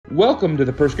Welcome to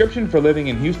the Prescription for Living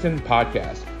in Houston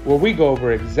podcast, where we go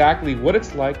over exactly what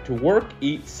it's like to work,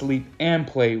 eat, sleep, and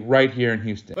play right here in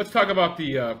Houston. Let's talk about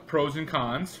the pros and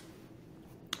cons,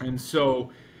 and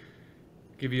so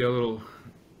give you a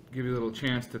little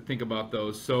chance to think about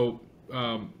those. So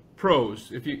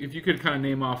pros, if you could kind of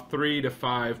name off 3 to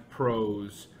 5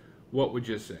 pros, what would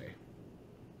you say?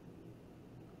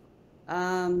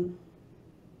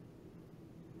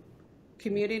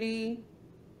 Community,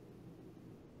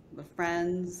 the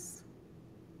friends,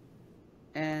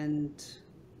 and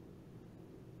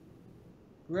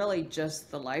really just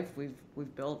the life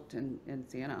we've built in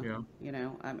Sienna. Yeah. You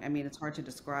know, I mean, it's hard to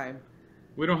describe.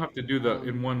 We don't have to do the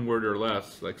in one word or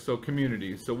less. Like, so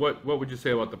community. So what would you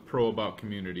say about the pro about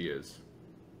community is?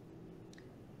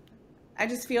 I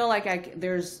just feel like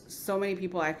there's so many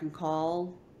people I can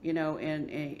call, you know,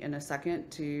 in a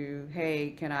second to, hey,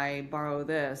 can I borrow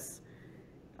this?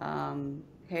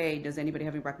 Hey, does anybody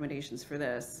have any recommendations for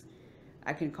this?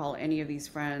 I can call any of these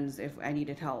friends if I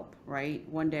needed help, right?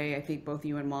 One day, I think both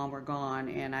you and Mom were gone,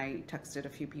 and I texted a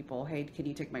few people, hey, can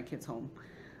you take my kids home?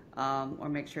 Or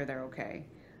make sure they're okay.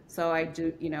 So I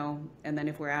do, you know, and then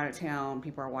if we're out of town,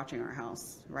 people are watching our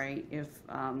house, right? If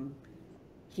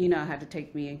Hina had to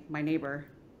take me, my neighbor,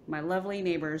 my lovely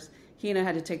neighbors, Hina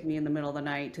had to take me in the middle of the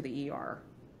night to the ER,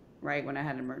 right, when I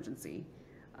had an emergency.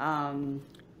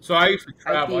 So I used to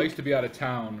travel. I used to be out of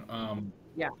town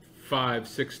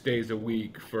 5-6 days a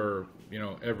week for, you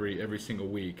know, every single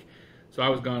week. So I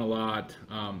was gone a lot.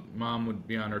 Mom would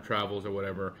be on her travels or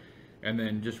whatever. And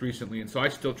then just recently, and so I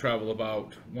still travel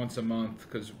about once a month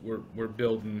because we're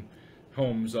building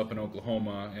homes up in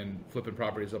Oklahoma and flipping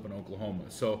properties up in Oklahoma.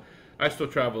 So I still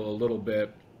travel a little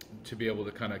bit to be able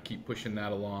to kind of keep pushing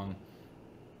that along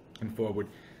and forward.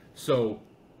 So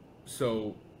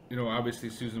you know, obviously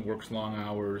Susan works long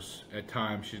hours at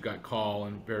times. She's got call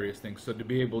and various things. So to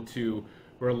be able to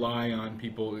rely on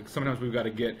people, sometimes we've got to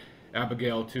get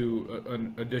Abigail to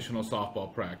an additional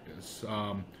softball practice,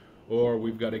 or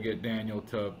we've got to get Daniel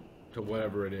to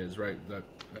whatever it is, right?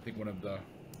 I think one of the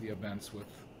events with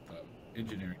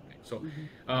engineering thing. So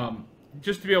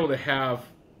just to be able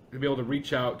to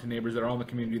reach out to neighbors that are in the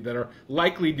community that are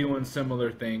likely doing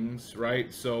similar things,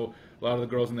 right? So a lot of the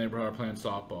girls in the neighborhood are playing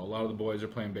softball. A lot of the boys are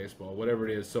playing baseball, whatever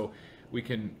it is. So we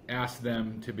can ask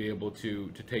them to be able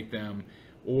to take them,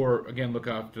 or again, look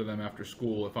after them after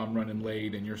school. If I'm running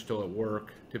late and you're still at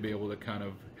work, to be able to kind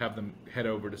of have them head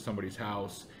over to somebody's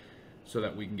house so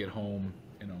that we can get home,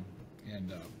 you know,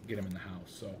 and get them in the house.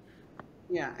 So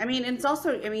yeah, I mean, it's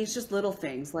also, I mean, it's just little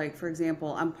things. Like, for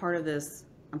example, I'm part of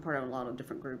a lot of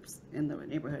different groups in the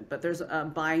neighborhood, but there's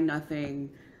a buy nothing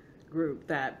group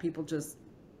that people just,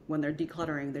 when they're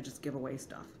decluttering, they just give away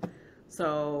stuff.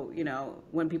 So, you know,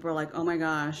 when people are like, oh my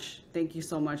gosh, thank you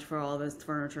so much for all this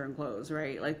furniture and clothes,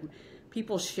 right? Like,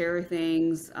 people share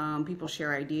things, people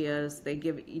share ideas, they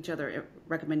give each other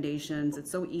recommendations.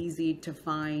 It's so easy to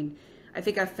find. I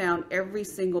think I found every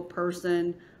single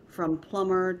person from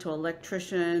plumber to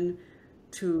electrician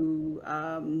to,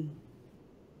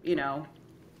 you know,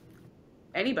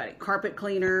 anybody, carpet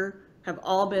cleaner, have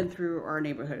all been through our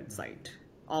neighborhood site,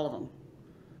 all of them.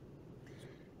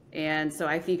 And so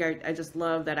I think I just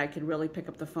love that I could really pick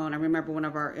up the phone. I remember one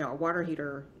of our water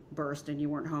heater burst and you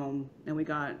weren't home, and we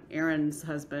got Aaron's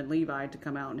husband, Levi, to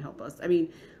come out and help us. I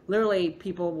mean, literally,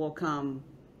 people will come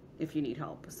if you need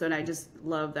help. So and I just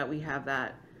love that we have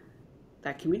that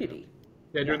community.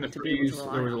 Yeah, during the freeze,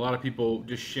 there was a lot of people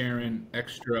just sharing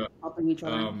extra, helping each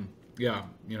other. Yeah,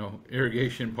 you know,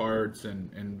 irrigation parts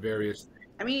and various things.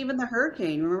 I mean, even the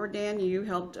hurricane. Remember, Dan, you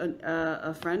helped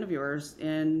a friend of yours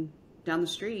down the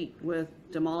street with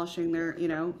demolishing their, you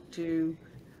know, to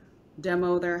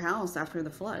demo their house after the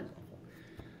flood.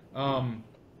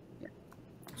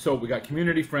 So we got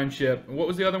community, friendship. What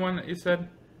was the other one that you said?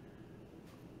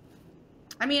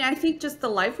 I mean, I think just the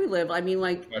life we live. I mean,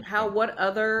 like, what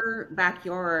other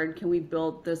backyard can we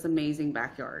build this amazing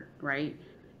backyard, right?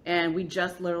 And we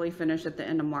just literally finished at the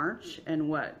end of March, and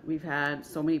we've had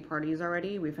so many parties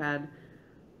already. We've had,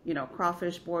 you know,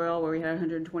 crawfish boil where we had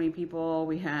 120 people.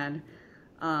 We had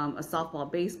a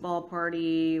softball baseball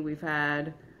party. We've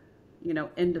had, you know,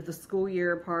 end of the school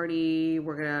year party.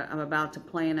 I'm about to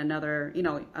plan another, you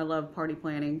know, I love party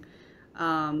planning.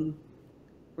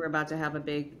 We're about to have a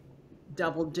big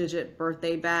double-digit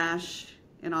birthday bash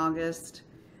in August.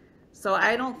 So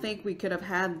I don't think we could have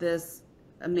had this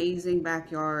amazing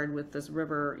backyard with this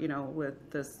river, you know,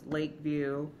 with this lake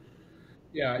view.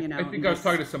 Yeah, you know, I think I was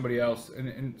talking to somebody else,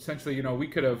 and essentially, you know, we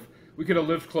could have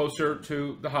lived closer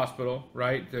to the hospital,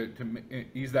 right, to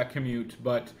ease that commute.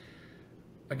 But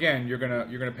again, you're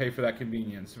gonna pay for that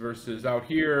convenience. Versus out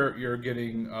here, you're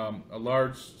getting a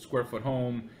large square foot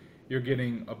home. You're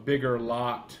getting a bigger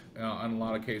lot in a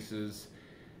lot of cases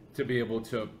to be able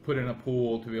to put in a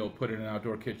pool, to be able to put in an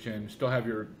outdoor kitchen, still have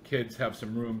your kids have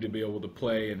some room to be able to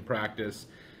play and practice,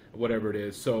 whatever it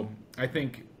is. So I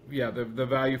think, yeah, the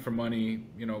value for money,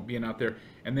 being out there,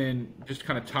 and then just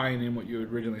kind of tying in what you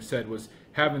originally said was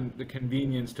having the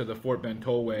convenience to the Fort Bend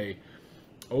Tollway,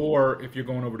 or if you're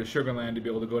going over to Sugar Land to be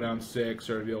able to go down 6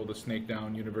 or to be able to snake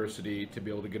down University to be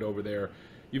able to get over there.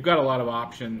 You've got a lot of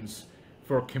options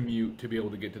for a commute to be able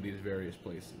to get to these various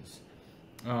places.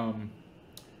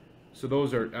 So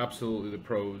those are absolutely the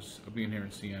pros of being here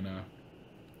in Sienna.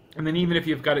 And then even if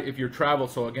you're traveled,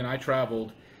 so again, I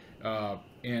traveled,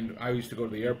 and I used to go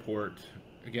to the airport.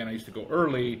 Again, I used to go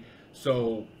early,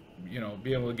 so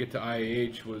being able to get to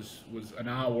IAH was an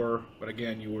hour. But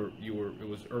again, it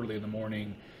was early in the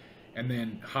morning. And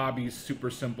then hobbies, super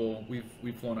simple.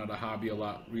 We've flown out of hobby a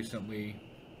lot recently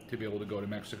to be able to go to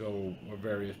Mexico or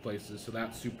various places. So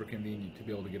that's super convenient to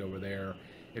be able to get over there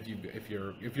if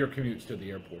your commute's to the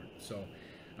airport. So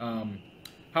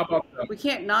how about we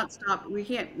can't not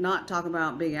talk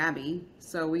about Big Abby.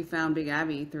 So we found Big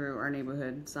Abby through our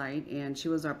neighborhood site, and she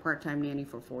was our part-time nanny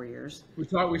for 4 years.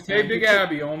 We say Big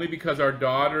Abby only because our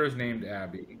daughter is named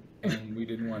Abby, and we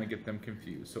didn't want to get them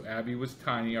confused. So Abby was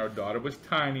tiny. Our daughter was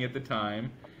tiny at the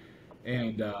time,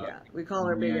 and yeah, we call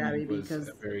her Big Abby because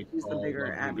she's the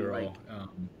bigger Abby, girl.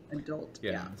 Adult.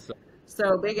 Yeah.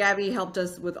 So Big Abby helped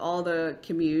us with all the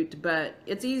commute, but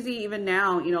it's easy even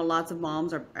now. Lots of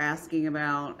moms are asking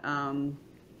about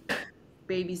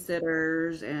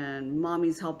babysitters and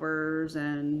mommy's helpers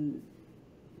and,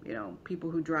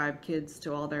 people who drive kids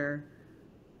to all their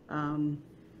You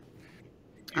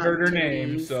heard her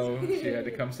name, so she had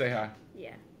to come say hi.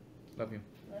 Yeah. Love you.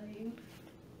 Love you.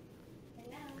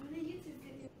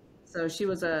 So she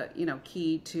was a,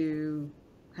 key to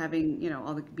having,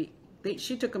 all the...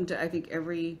 She took them to, I think,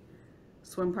 every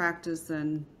swim practice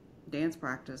and dance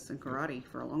practice and karate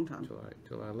for a long time.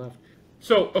 Till I left.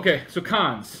 So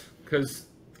cons,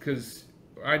 because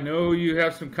I know you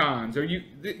have some cons.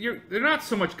 They're not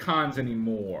so much cons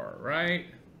anymore, right?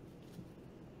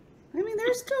 I mean,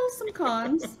 there's still some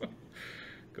cons.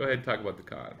 Go ahead and talk about the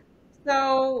cons.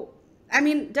 So, I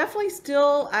mean, definitely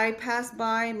still, I pass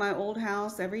by my old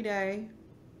house every day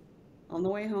on the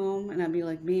way home, and I'd be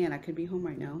like, man, I could be home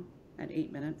right now at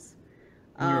 8 minutes.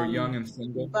 When you were young and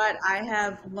single. But I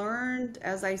have learned,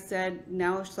 as I said,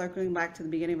 now circling back to the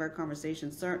beginning of our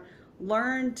conversation,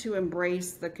 learn to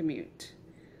embrace the commute.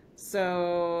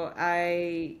 So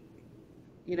I,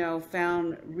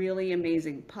 found really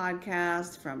amazing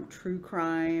podcasts from true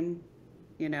crime,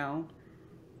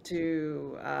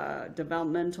 to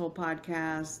developmental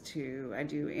podcasts, I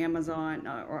do Amazon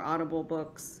or Audible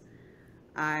books.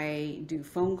 I do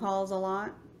phone calls a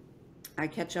lot. I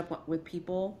catch up with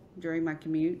people during my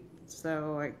commute.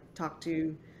 So I talk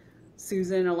to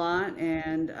Susan a lot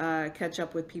and catch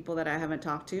up with people that I haven't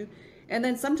talked to. And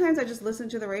then sometimes I just listen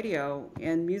to the radio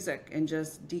and music and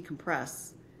just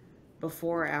decompress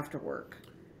before or after work.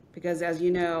 Because as you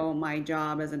know, my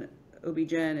job as an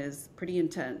OB-GYN is pretty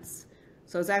intense.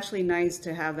 So it's actually nice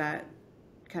to have that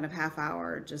kind of half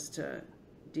hour just to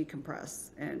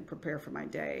decompress and prepare for my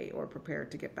day or prepare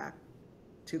to get back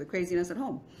to the craziness at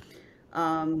home.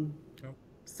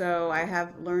 So I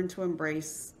have learned to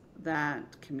embrace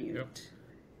that commute,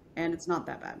 and it's not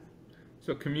that bad.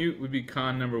 So commute would be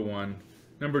con number 1.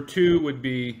 Number 2 would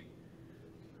be,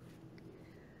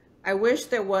 I wish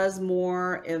there was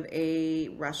more of a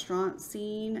restaurant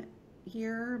scene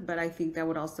here, but I think that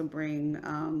would also bring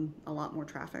a lot more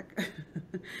traffic.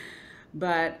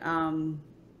 But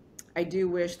I do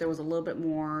wish there was a little bit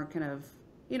more kind of,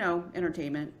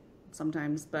 entertainment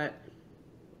sometimes, but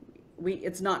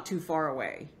it's not too far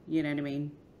away, you know what I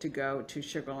mean, to go to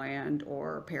Sugar Land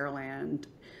or Pearland.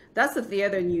 That's the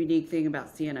other unique thing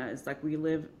about Sienna is like we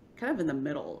live kind of in the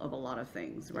middle of a lot of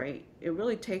things, right? It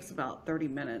really takes about 30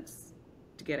 minutes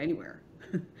to get anywhere,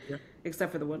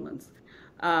 except for the Woodlands.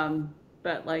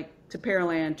 But like to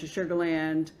Pearland, to Sugar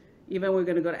Land, even we're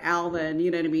going to go to Alvin, you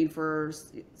know what I mean, for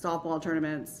softball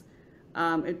tournaments.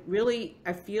 It really,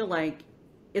 I feel like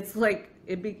it's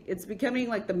becoming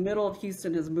like the middle of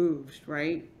Houston has moved,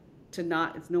 right?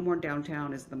 It's no more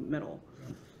downtown, it's the middle,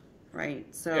 right?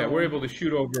 So yeah, we're able to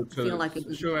shoot over to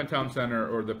the Sugar Land Town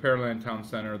Center or the Pearland Town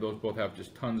Center. Those both have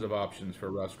just tons of options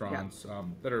for restaurants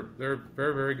they're very,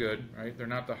 very good, right? They're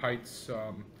not the Heights,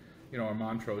 or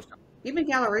Montrose. Even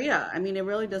Galleria, I mean, it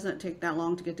really doesn't take that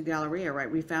long to get to Galleria,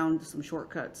 right? We found some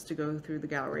shortcuts to go through the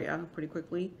Galleria pretty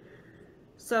quickly.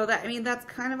 So that, I mean, that's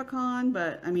kind of a con,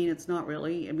 but I mean, it's not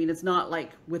really. I mean, it's not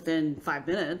like within 5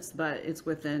 minutes, but it's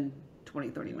within 20,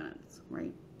 30 minutes,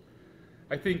 right?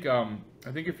 I think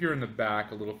if you're in the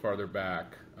back, a little farther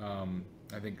back,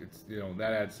 I think it's,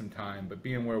 that adds some time. But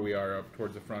being where we are up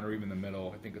towards the front or even the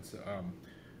middle, I think it's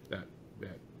that.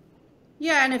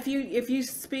 Yeah, and if you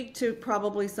speak to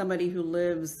probably somebody who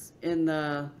lives in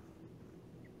the,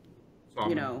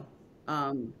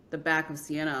 the back of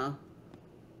Sienna,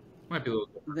 might be a little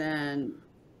different. Then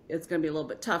it's going to be a little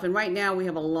bit tough. And right now we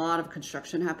have a lot of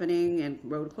construction happening and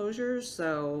road closures.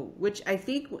 So, which I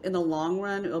think in the long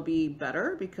run, it'll be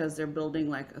better because they're building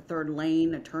like a third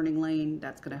lane, a turning lane.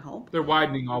 That's going to help. They're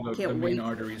widening all the main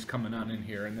arteries coming on in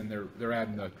here. And then they're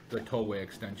adding the tollway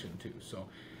extension too. So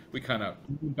we kind of.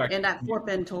 And that Fort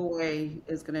Bend tollway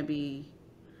is going to be,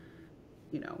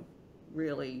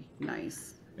 really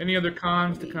nice. Any other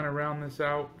cons to kind of round this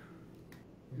out?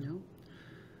 No.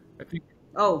 I think.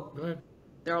 Oh. Go ahead.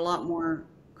 There are a lot more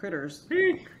critters.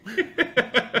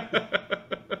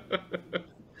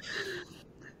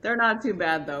 They're not too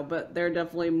bad though, but there are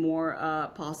definitely more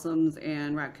possums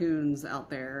and raccoons out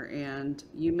there, and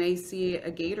you may see a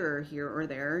gator here or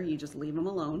there. You just leave them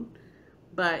alone.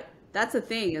 But that's the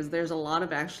thing, is there's a lot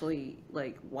of actually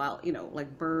like wild,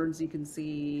 like birds you can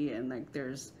see, and like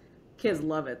there's kids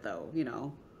love it though,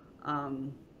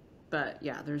 but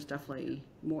yeah, there's definitely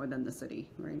more than the city,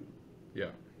 right? Yeah.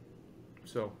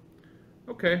 So,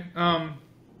 okay.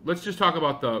 Let's just talk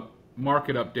about the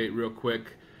market update real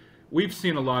quick. We've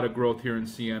seen a lot of growth here in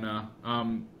Sienna.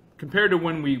 Compared to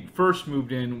when we first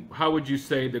moved in, how would you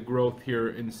say the growth here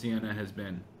in Sienna has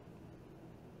been?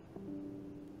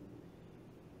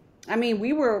 I mean,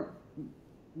 we were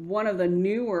one of the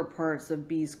newer parts of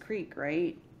Bees Creek,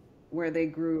 right? Where they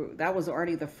grew. That was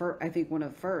already the first, I think one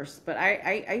of the first. But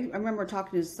I remember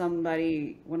talking to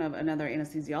somebody, another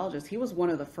anesthesiologist. He was one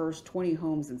of the first 20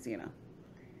 homes in Sienna.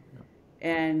 Yeah.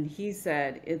 And he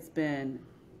said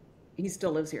he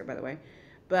still lives here, by the way,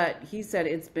 but he said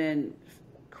it's been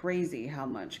crazy how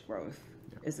much growth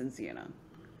is in Sienna.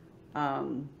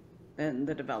 And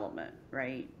the development,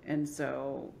 right? And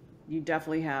so you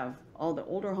definitely have all the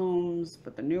older homes,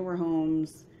 but the newer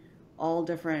homes, all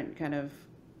different kind of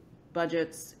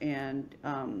budgets and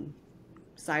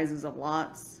sizes of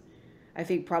lots. I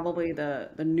think probably the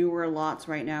newer lots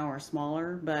right now are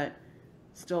smaller, but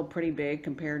still pretty big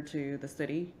compared to the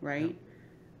city, right?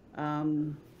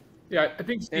 Yeah, I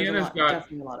think Sienna's got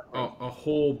a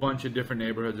whole bunch of different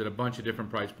neighborhoods at a bunch of different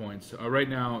price points. Right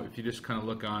now, if you just kind of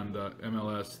look on the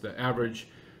MLS, the average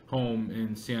home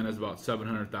in Sienna is about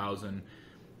 $700,000.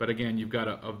 But again, you've got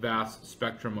a vast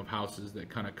spectrum of houses that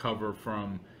kind of cover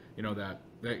from,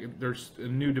 there's a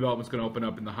new development's going to open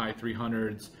up in the high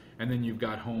 300s, and then you've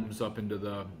got homes up into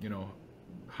the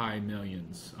high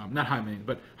millions, not high million,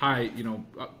 but high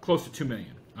close to 2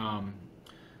 million.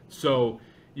 So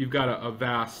you've got a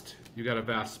vast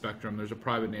spectrum. There's a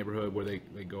private neighborhood where they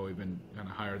go even kind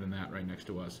of higher than that right next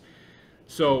to us.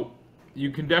 So you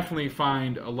can definitely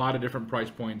find a lot of different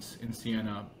price points in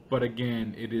Sienna, but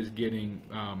again, it is getting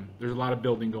there's a lot of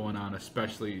building going on,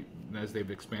 especially as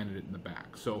they've expanded it in the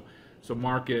back. So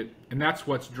market, and that's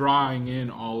what's drawing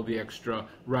in all of the extra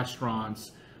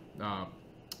restaurants,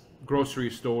 grocery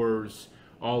stores,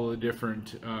 all of the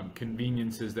different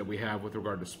conveniences that we have with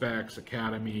regard to Specs,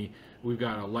 Academy. We've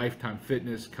got a Lifetime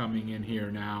Fitness coming in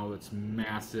here now that's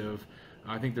massive.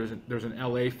 I think there's an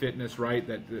LA Fitness, right,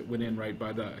 that went in right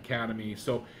by the Academy.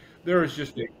 So there is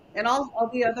just and all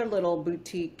the other little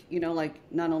boutique, like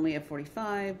not only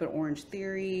F45 but Orange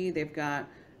Theory. They've got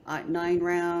 9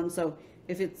 Rounds. So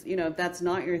if it's if that's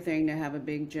not your thing to have a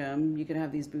big gym, you can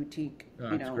have these boutique,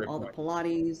 all the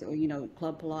Pilates or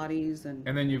Club Pilates,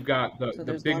 and then you've got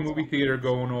the big movie theater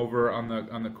going over on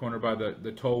the corner by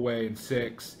the tollway and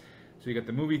 6. So you got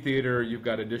the movie theater, you've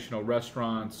got additional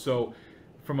restaurants. So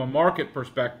from a market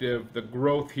perspective, the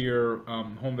growth here,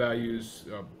 home values,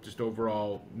 just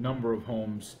overall number of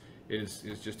homes is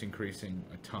just increasing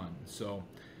a ton. So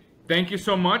thank you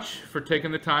so much for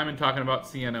taking the time and talking about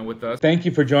Sienna with us. Thank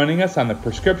you for joining us on the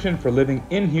Prescription for Living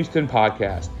in Houston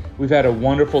podcast. We've had a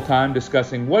wonderful time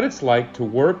discussing what it's like to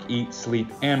work, eat, sleep,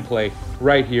 and play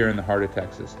right here in the heart of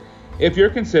Texas. If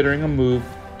you're considering a move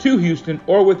to Houston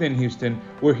or within Houston,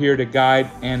 we're here to guide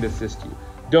and assist you.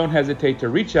 Don't hesitate to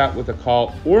reach out with a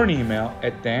call or an email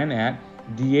at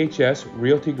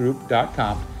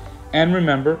dan@dhsrealtygroup.com. And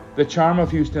remember, the charm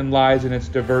of Houston lies in its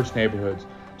diverse neighborhoods.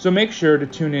 So make sure to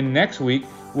tune in next week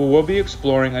where we'll be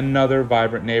exploring another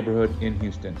vibrant neighborhood in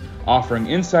Houston, offering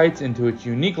insights into its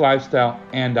unique lifestyle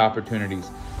and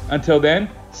opportunities. Until then,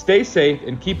 stay safe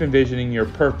and keep envisioning your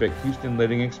perfect Houston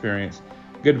living experience.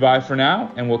 Goodbye for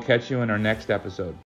now, and we'll catch you in our next episode.